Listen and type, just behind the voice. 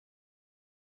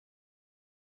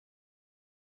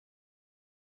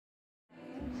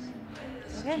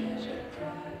Good.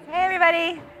 Hey,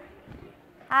 everybody.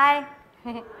 Hi.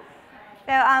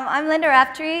 I'm Linda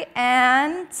Raftree,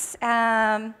 and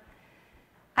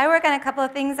I work on a couple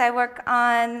of things. I work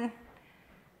on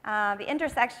the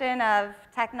intersection of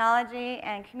technology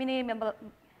and community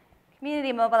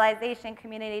mobilization,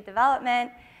 community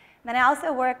development. And then I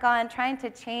also work on trying to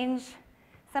change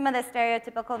some of the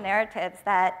stereotypical narratives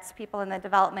that people in the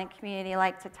development community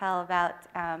like to tell about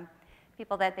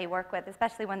people that they work with,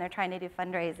 especially when they're trying to do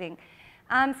fundraising.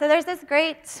 So there's this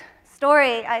great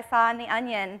story I saw in The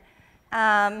Onion.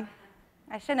 I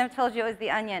shouldn't have told you it was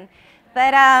The Onion.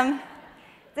 But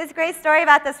this great story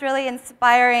about this really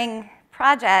inspiring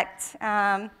project.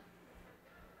 Dallas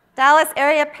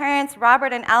area parents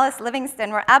Robert and Alice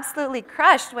Livingston were absolutely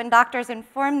crushed when doctors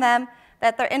informed them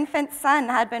that their infant son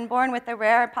had been born with a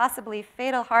rare, possibly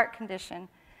fatal heart condition.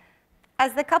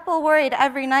 As the couple worried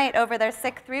every night over their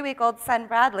sick 3-week-old son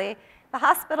Bradley, the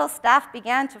hospital staff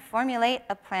began to formulate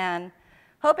a plan.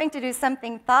 Hoping to do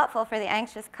something thoughtful for the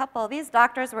anxious couple, these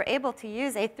doctors were able to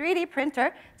use a 3D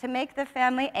printer to make the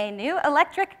family a new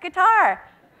electric guitar.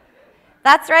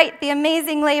 That's right, the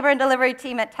amazing labor and delivery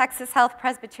team at Texas Health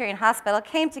Presbyterian Hospital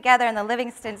came together in the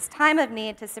Livingstons' time of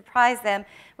need to surprise them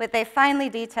with a finely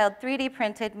detailed 3D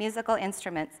printed musical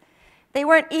instruments. They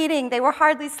weren't eating, they were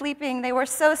hardly sleeping, they were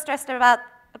so stressed about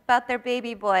their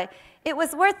baby boy. It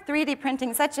was worth 3D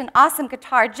printing such an awesome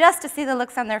guitar just to see the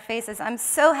looks on their faces. I'm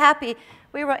so happy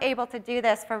we were able to do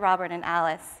this for Robert and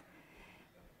Alice.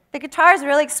 The guitar is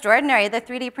really extraordinary. The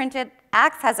 3D printed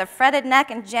axe has a fretted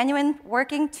neck and genuine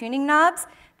working tuning knobs.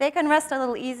 They can rest a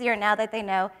little easier now that they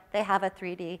know they have a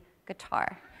 3D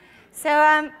guitar. So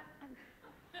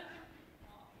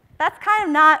that's kind of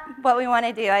not what we want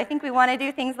to do. I think we want to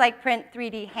do things like print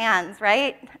 3D hands,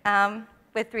 right?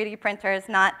 With 3D printers,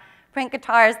 not print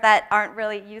guitars that aren't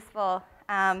really useful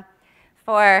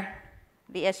for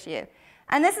the issue.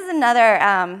 And this is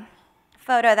another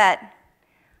photo that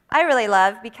I really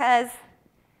love because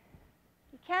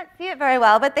you can't see it very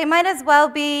well, but they might as well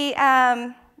be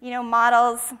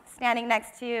models standing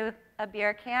next to a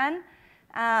beer can.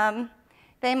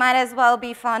 They might as well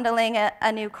be fondling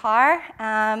a new car.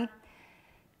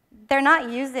 They're not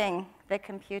using the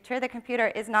computer. The computer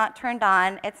is not turned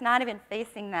on. It's not even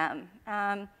facing them.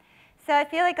 So I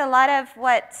feel like a lot of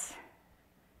what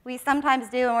we sometimes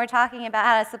do when we're talking about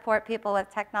how to support people with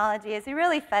technology is we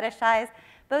really fetishize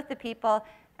both the people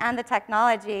and the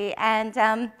technology,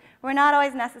 and we're not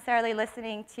always necessarily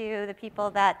listening to the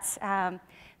people that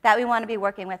we want to be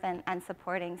working with and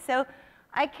supporting. So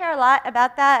I care a lot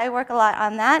about that. I work a lot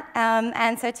on that,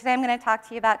 and so today I'm going to talk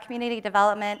to you about community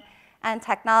development and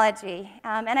technology.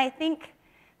 And I think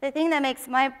the thing that makes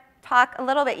my talk a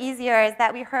little bit easier is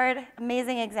that we heard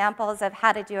amazing examples of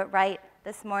how to do it right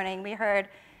this morning. We heard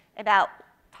about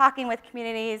talking with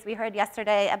communities. We heard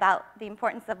yesterday about the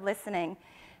importance of listening.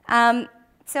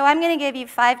 So I'm going to give you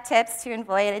 5 tips to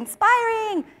avoid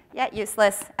inspiring yet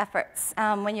useless efforts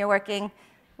when you're working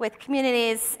with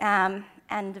communities and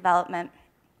development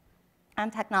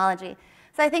and technology.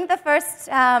 So I think the first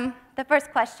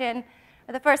question,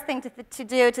 or the first thing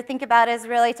to think about is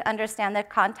really to understand the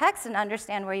context and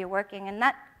understand where you're working. And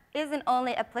that isn't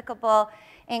only applicable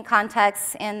in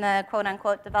contexts in the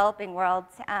quote-unquote developing world.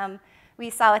 We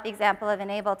saw with the example of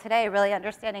Enable today, really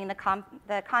understanding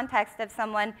the context of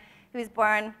someone who's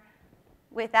born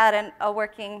without a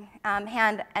working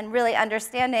hand, and really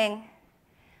understanding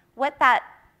what that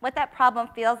problem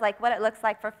feels like, what it looks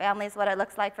like for families, what it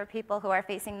looks like for people who are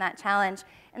facing that challenge,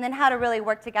 and then how to really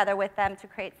work together with them to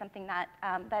create something that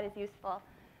is useful.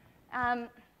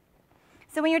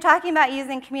 So when you're talking about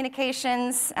using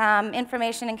communications,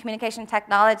 information and communication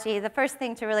technology, the first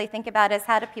thing to really think about is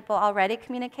how do people already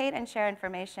communicate and share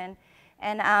information.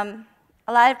 And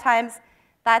a lot of times,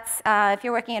 that's, if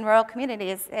you're working in rural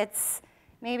communities, it's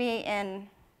maybe in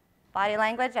body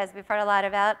language, as we've heard a lot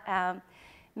about.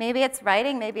 Maybe it's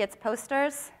writing, maybe it's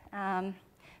posters.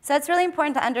 So it's really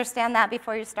important to understand that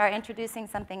before you start introducing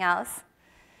something else.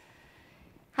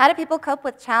 How do people cope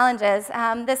with challenges?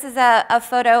 This is a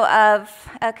photo of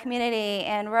a community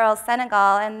in rural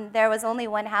Senegal, and there was only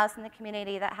one house in the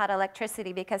community that had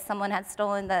electricity because someone had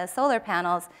stolen the solar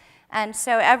panels. And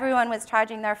so everyone was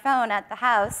charging their phone at the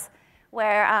house,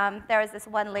 where there was this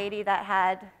one lady that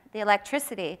had the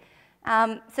electricity.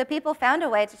 So people found a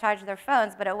way to charge their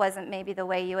phones, but it wasn't maybe the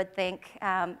way you would think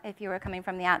if you were coming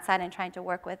from the outside and trying to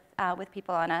work with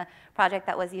people on a project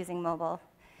that was using mobile.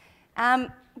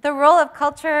 The role of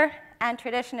culture and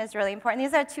tradition is really important.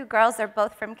 These are 2 girls. They're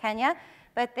both from Kenya.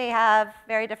 but they have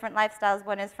very different lifestyles.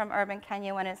 One is from urban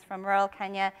Kenya, one is from rural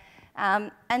Kenya.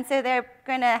 And so they're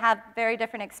going to have very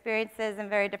different experiences and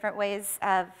very different ways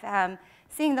of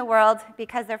seeing the world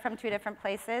because they're from two different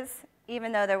places,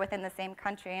 even though they're within the same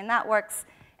country. And that works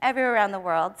everywhere around the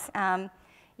world.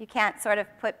 You can't sort of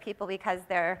put people because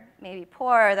they're maybe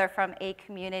poor, or they're from a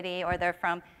community, or they're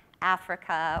from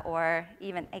Africa, or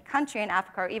even a country in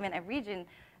Africa, or even a region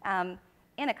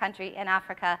in a country in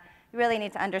Africa. You really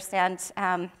need to understand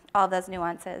all those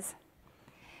nuances.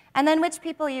 And then which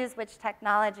people use which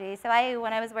technology. So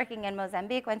when I was working in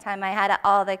Mozambique one time, I had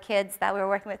all the kids that we were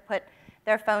working with put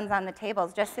their phones on the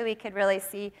tables just so we could really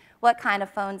see what kind of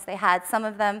phones they had. Some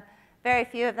of them, very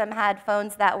few of them had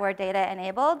phones that were data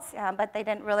enabled, but they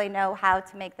didn't really know how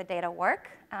to make the data work.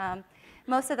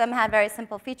 Most of them had very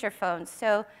simple feature phones.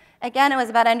 So again, it was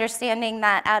about understanding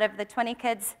that out of the 20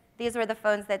 kids, these were the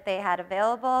phones that they had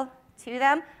available to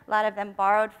them. A lot of them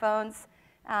borrowed phones.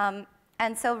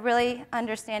 And so really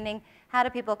understanding how do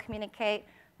people communicate,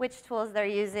 which tools they're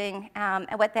using, and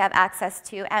what they have access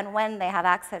to, and when they have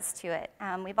access to it.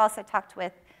 We've also talked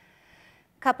with,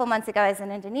 a couple months ago I was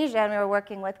in Indonesia, and we were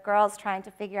working with girls trying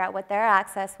to figure out what their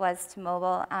access was to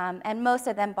mobile. And most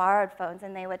of them borrowed phones,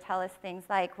 and they would tell us things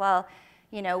like, well,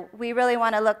 you know, we really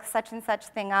want to look such and such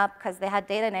thing up because they had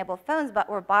data-enabled phones, but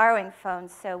we're borrowing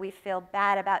phones, so we feel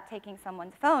bad about taking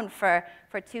someone's phone for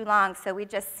too long. So we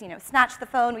just, you know, snatch the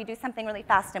phone, we do something really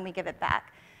fast, and we give it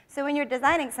back. So when you're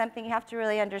designing something, you have to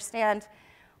really understand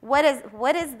what is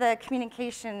the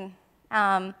communication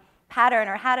pattern,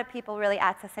 or how do people really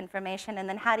access information, and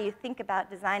then how do you think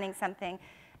about designing something,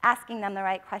 asking them the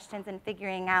right questions, and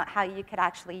figuring out how you could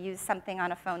actually use something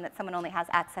on a phone that someone only has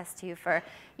access to for,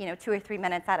 you know, 2 or 3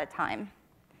 minutes at a time.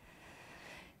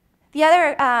 The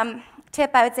other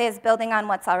tip I would say is building on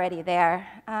what's already there.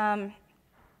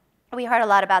 We heard a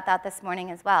lot about that this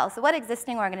morning as well. So what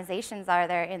existing organizations are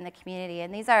there in the community?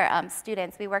 And these are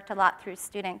students. We worked a lot through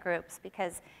student groups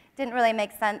because it didn't really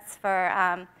make sense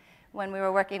for when we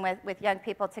were working with young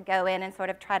people to go in and sort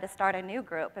of try to start a new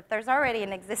group. If there's already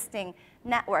an existing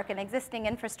network, an existing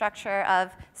infrastructure of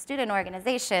student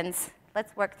organizations,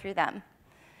 let's work through them.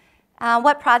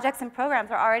 What projects and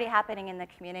programs are already happening in the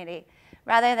community?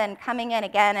 Rather than coming in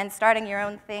again and starting your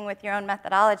own thing with your own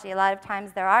methodology, a lot of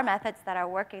times there are methods that are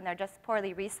working, they're just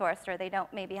poorly resourced, or they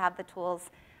don't maybe have the tools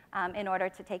in order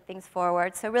to take things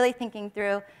forward. So really thinking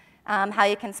through how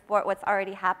you can support what's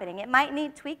already happening. It might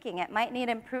need tweaking, it might need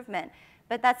improvement,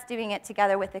 but that's doing it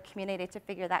together with the community to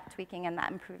figure that tweaking and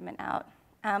that improvement out.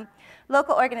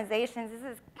 Local organizations, this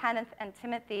is Kenneth and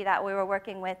Timothy that we were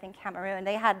working with in Cameroon.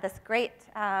 They had this great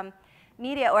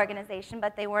media organization,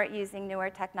 but they weren't using newer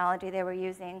technology. They were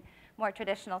using more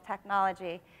traditional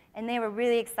technology. And they were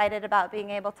really excited about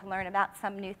being able to learn about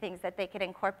some new things that they could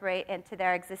incorporate into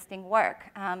their existing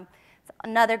work. It's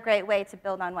another great way to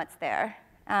build on what's there.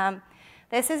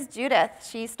 This is Judith.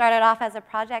 She started off as a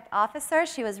project officer.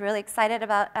 She was really excited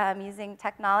about using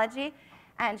technology,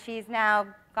 and she's now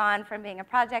gone from being a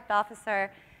project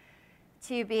officer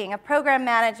to being a program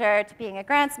manager, to being a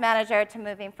grants manager, to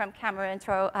moving from Cameroon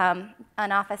to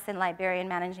an office in Liberia and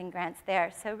managing grants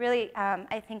there. So really,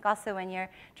 I think also when you're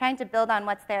trying to build on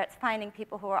what's there, it's finding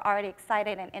people who are already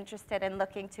excited and interested and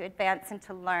looking to advance and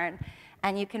to learn.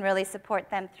 And you can really support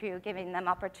them through giving them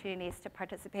opportunities to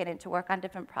participate and to work on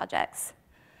different projects.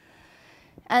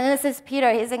 And this is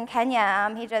Peter. He's in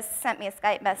Kenya. He just sent me a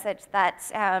Skype message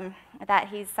that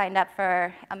he's signed up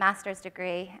for a master's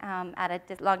degree at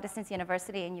a long-distance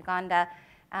university in Uganda.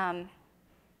 And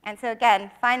so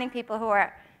again, finding people who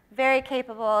are very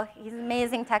capable. He's an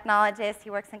amazing technologist. He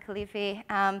works in Kilifi.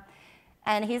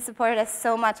 And he's supported us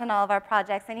so much on all of our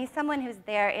projects. And he's someone who's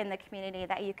there in the community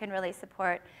that you can really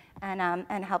support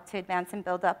and help to advance and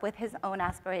build up with his own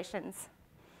aspirations.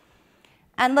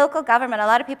 And local government. A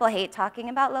lot of people hate talking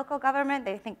about local government.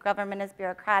 They think government is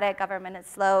bureaucratic, government is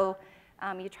slow.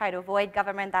 You try to avoid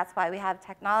government. That's why we have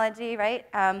technology, right?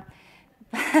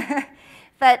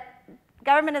 But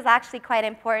government is actually quite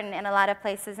important in a lot of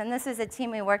places. And this is a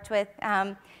team we worked with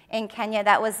in Kenya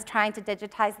that was trying to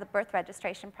digitize the birth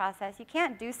registration process. You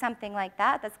can't do something like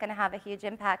that that's going to have a huge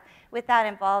impact without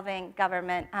involving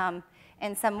government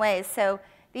in some ways. So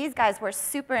these guys were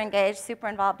super engaged, super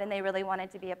involved, and they really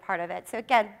wanted to be a part of it. So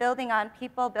again, building on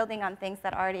people, building on things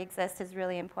that already exist is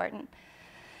really important.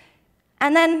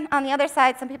 And then on the other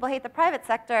side, some people hate the private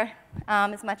sector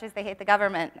as much as they hate the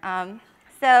government.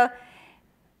 So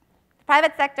the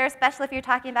private sector, especially if you're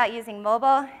talking about using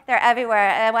mobile, they're everywhere.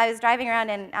 And when I was driving around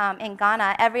in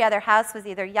Ghana, every other house was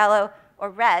either yellow or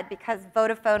red because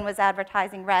Vodafone was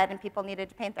advertising red and people needed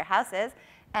to paint their houses.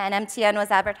 and MTN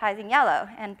was advertising yellow,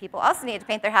 and people also needed to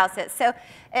paint their houses. So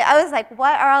I was like,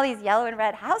 what are all these yellow and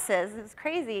red houses? It was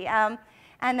crazy.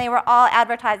 And they were all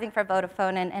advertising for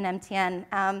Vodafone and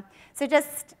MTN. So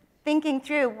just thinking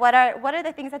through what are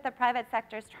the things that the private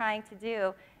sector is trying to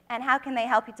do, and how can they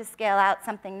help you to scale out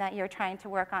something that you're trying to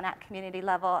work on at community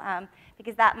level,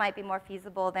 because that might be more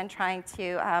feasible than trying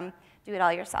to do it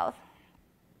all yourself.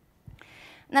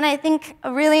 And then I think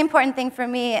a really important thing for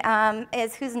me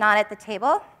is who's not at the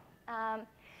table.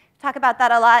 Talk about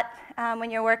that a lot when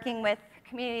you're working with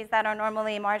communities that are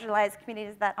normally marginalized,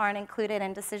 communities that aren't included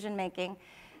in decision making.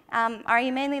 Are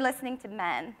you mainly listening to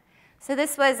men? So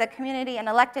this was a community, an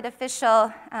elected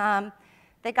official.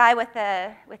 The guy with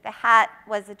the hat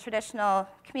was a traditional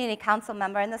community council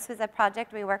member, and this was a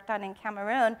project we worked on in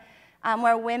Cameroon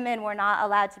where women were not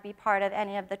allowed to be part of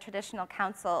any of the traditional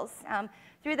councils.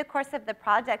 Through the course of the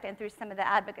project and through some of the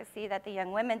advocacy that the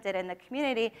young women did in the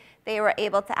community, they were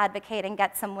able to advocate and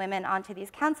get some women onto these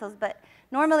councils, but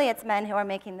normally it's men who are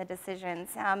making the decisions.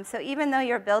 So even though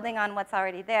you're building on what's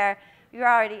already there, you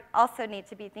already also need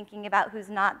to be thinking about who's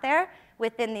not there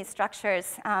within these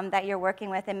structures that you're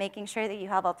working with, and making sure that you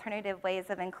have alternative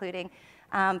ways of including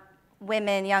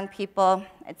women, young people,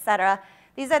 et cetera.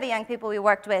 These are the young people we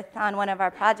worked with on one of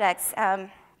our projects.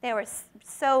 They were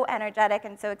so energetic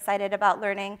and so excited about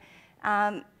learning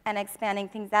and expanding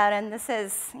things out. And this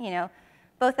is,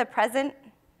 both the present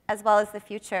as well as the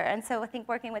future. And so I think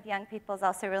working with young people is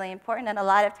also really important. And a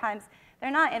lot of times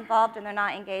they're not involved and they're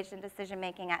not engaged in decision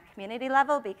making at community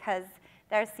level because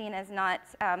they're seen as not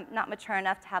mature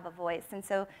enough to have a voice. And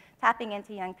so tapping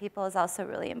into young people is also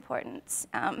really important.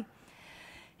 And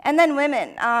then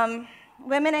women.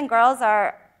 Women and girls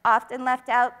are often left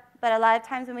out, but a lot of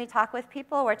times when we talk with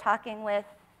people, we're talking with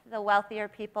the wealthier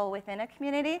people within a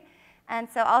community. And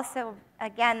so also,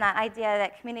 again, that idea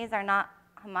that communities are not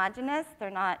homogenous, they're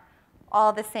not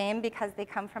all the same because they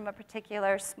come from a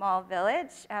particular small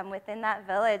village. Within that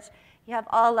village, you have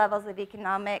all levels of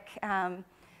economic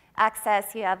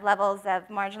access, you have levels of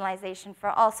marginalization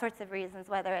for all sorts of reasons,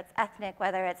 whether it's ethnic,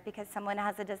 whether it's because someone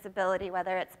has a disability,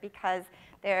 whether it's because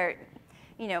they're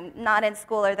not in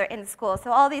school or they're in school.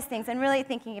 So all these things, and really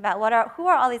thinking about who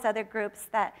are all these other groups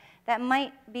that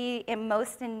might be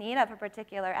most in need of a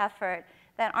particular effort,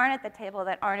 that aren't at the table,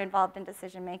 that aren't involved in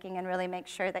decision making, and really make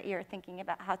sure that you're thinking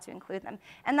about how to include them.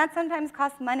 And that sometimes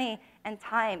costs money and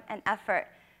time and effort,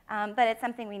 but it's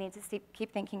something we need to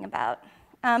keep thinking about.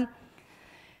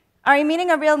 Are you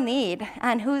meeting a real need,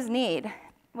 and whose need?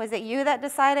 Was it you that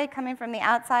decided, coming from the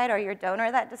outside, or your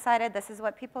donor that decided this is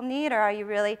what people need, or are you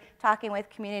really talking with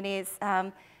communities,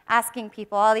 asking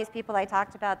people, all these people I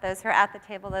talked about, those who are at the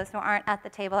table, those who aren't at the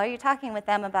table, are you talking with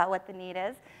them about what the need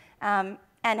is,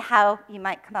 and how you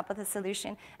might come up with a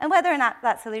solution, and whether or not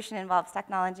that solution involves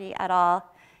technology at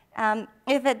all?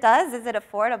 If it does, is it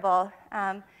affordable,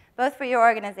 both for your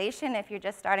organization if you're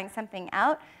just starting something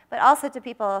out, but also to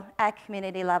people at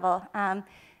community level? And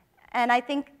I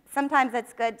think sometimes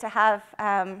it's good to have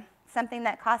something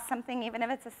that costs something, even if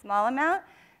it's a small amount,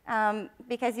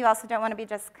 because you also don't want to be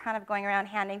just kind of going around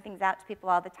handing things out to people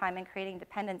all the time and creating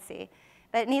dependency.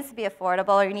 But it needs to be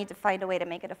affordable, or you need to find a way to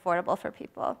make it affordable for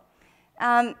people.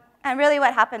 And really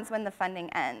what happens when the funding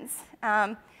ends.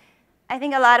 I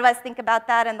think a lot of us think about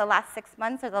that in the last 6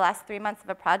 months or the last 3 months of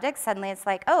a project. Suddenly it's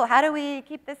like, oh, how do we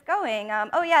keep this going?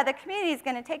 Oh yeah, the community's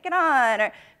going to take it on,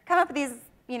 or come up with these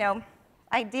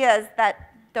ideas that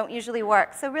don't usually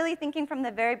work. So really thinking from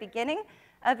the very beginning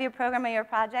of your program or your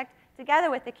project,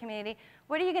 together with the community,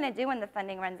 what are you going to do when the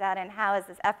funding runs out, and how is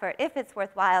this effort, if it's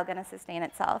worthwhile, going to sustain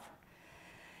itself?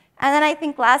 And then I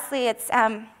think lastly, it's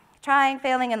trying,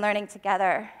 failing, and learning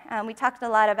together. We talked a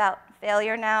lot about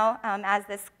failure now as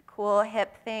this cool,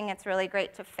 hip thing. It's really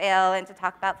great to fail and to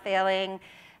talk about failing.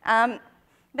 But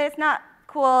it's not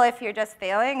cool if you're just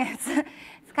failing. It's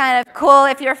kind of cool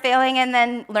if you're failing and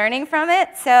then learning from it.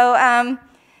 So,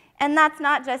 and that's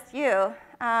not just you.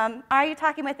 Are you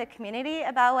talking with the community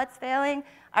about what's failing?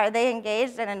 Are they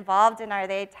engaged and involved, and are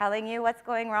they telling you what's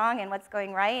going wrong and what's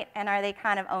going right? And are they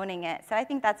kind of owning it? So I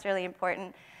think that's really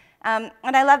important. And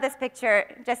I love this picture.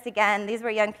 Just again, these were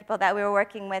young people that we were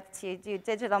working with to do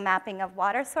digital mapping of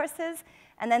water sources.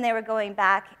 And then they were going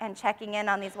back and checking in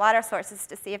on these water sources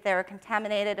to see if they were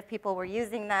contaminated, if people were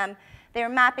using them. They were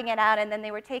mapping it out, and then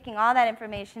they were taking all that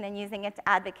information and using it to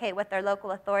advocate with their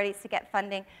local authorities to get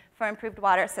funding for improved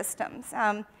water systems.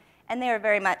 And they were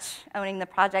very much owning the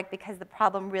project because the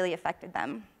problem really affected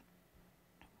them.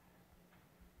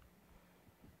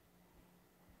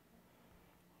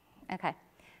 Okay.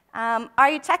 Are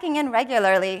you checking in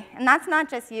regularly? And that's not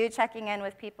just you checking in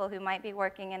with people who might be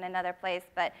working in another place,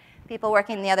 but people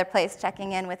working in the other place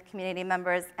checking in with community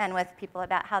members and with people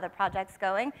about how the project's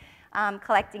going,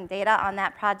 collecting data on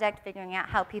that project, figuring out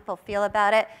how people feel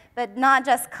about it, but not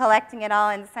just collecting it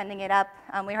all and sending it up.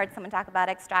 We heard someone talk about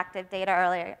extractive data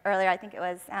earlier. I think it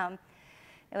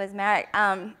was Merrick.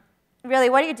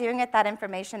 Really, what are you doing with that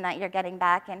information that you're getting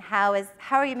back, and how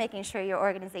are you making sure your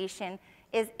organization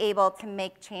is able to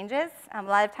make changes? A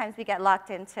lot of times we get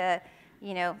locked into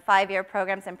 5-year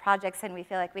programs and projects, and we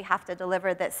feel like we have to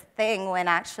deliver this thing when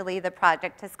actually the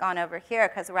project has gone over here,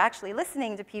 because we're actually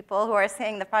listening to people who are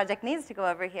saying the project needs to go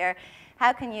over here.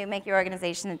 How can you make your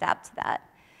organization adapt to that?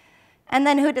 And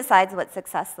then who decides what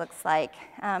success looks like?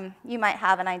 You might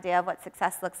have an idea of what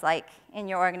success looks like in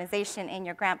your organization, in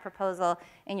your grant proposal,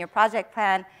 in your project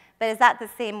plan, but is that the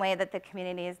same way that the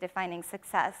community is defining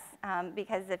success?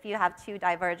 Because if you have two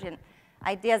divergent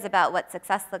ideas about what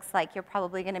success looks like, you're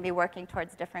probably going to be working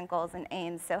towards different goals and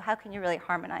aims. So how can you really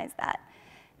harmonize that?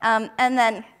 And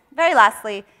then very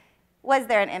lastly, was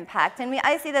there an impact? And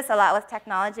I see this a lot with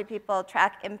technology. People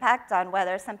track impact on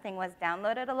whether something was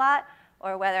downloaded a lot,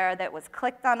 or whether that was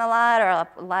clicked on a lot, or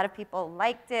a lot of people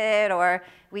liked it, or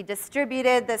we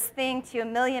distributed this thing to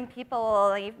 1 million people.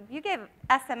 Well, if you gave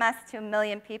SMS to 1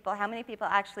 million people, how many people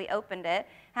actually opened it?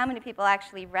 How many people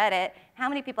actually read it? How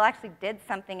many people actually did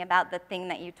something about the thing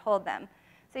that you told them?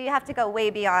 So you have to go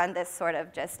way beyond this sort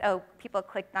of just, oh, people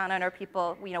clicked on it, or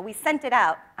people, we sent it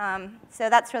out. So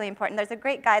that's really important. There's a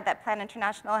great guide that Plan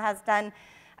International has done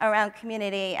around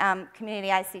community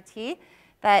ICT.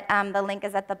 But the link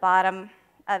is at the bottom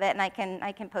of it, and I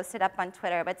can post it up on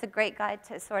Twitter. But it's a great guide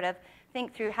to sort of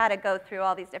think through how to go through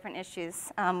all these different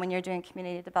issues when you're doing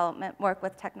community development work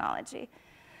with technology.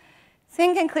 So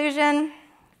in conclusion,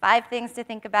 5 things to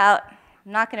think about.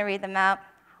 I'm not going to read them out.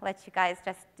 I'll let you guys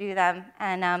just do them.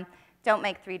 And don't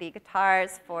make 3D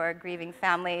guitars for grieving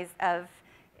families of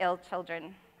ill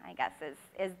children, I guess,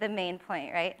 is the main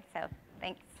point, right? So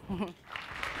thanks.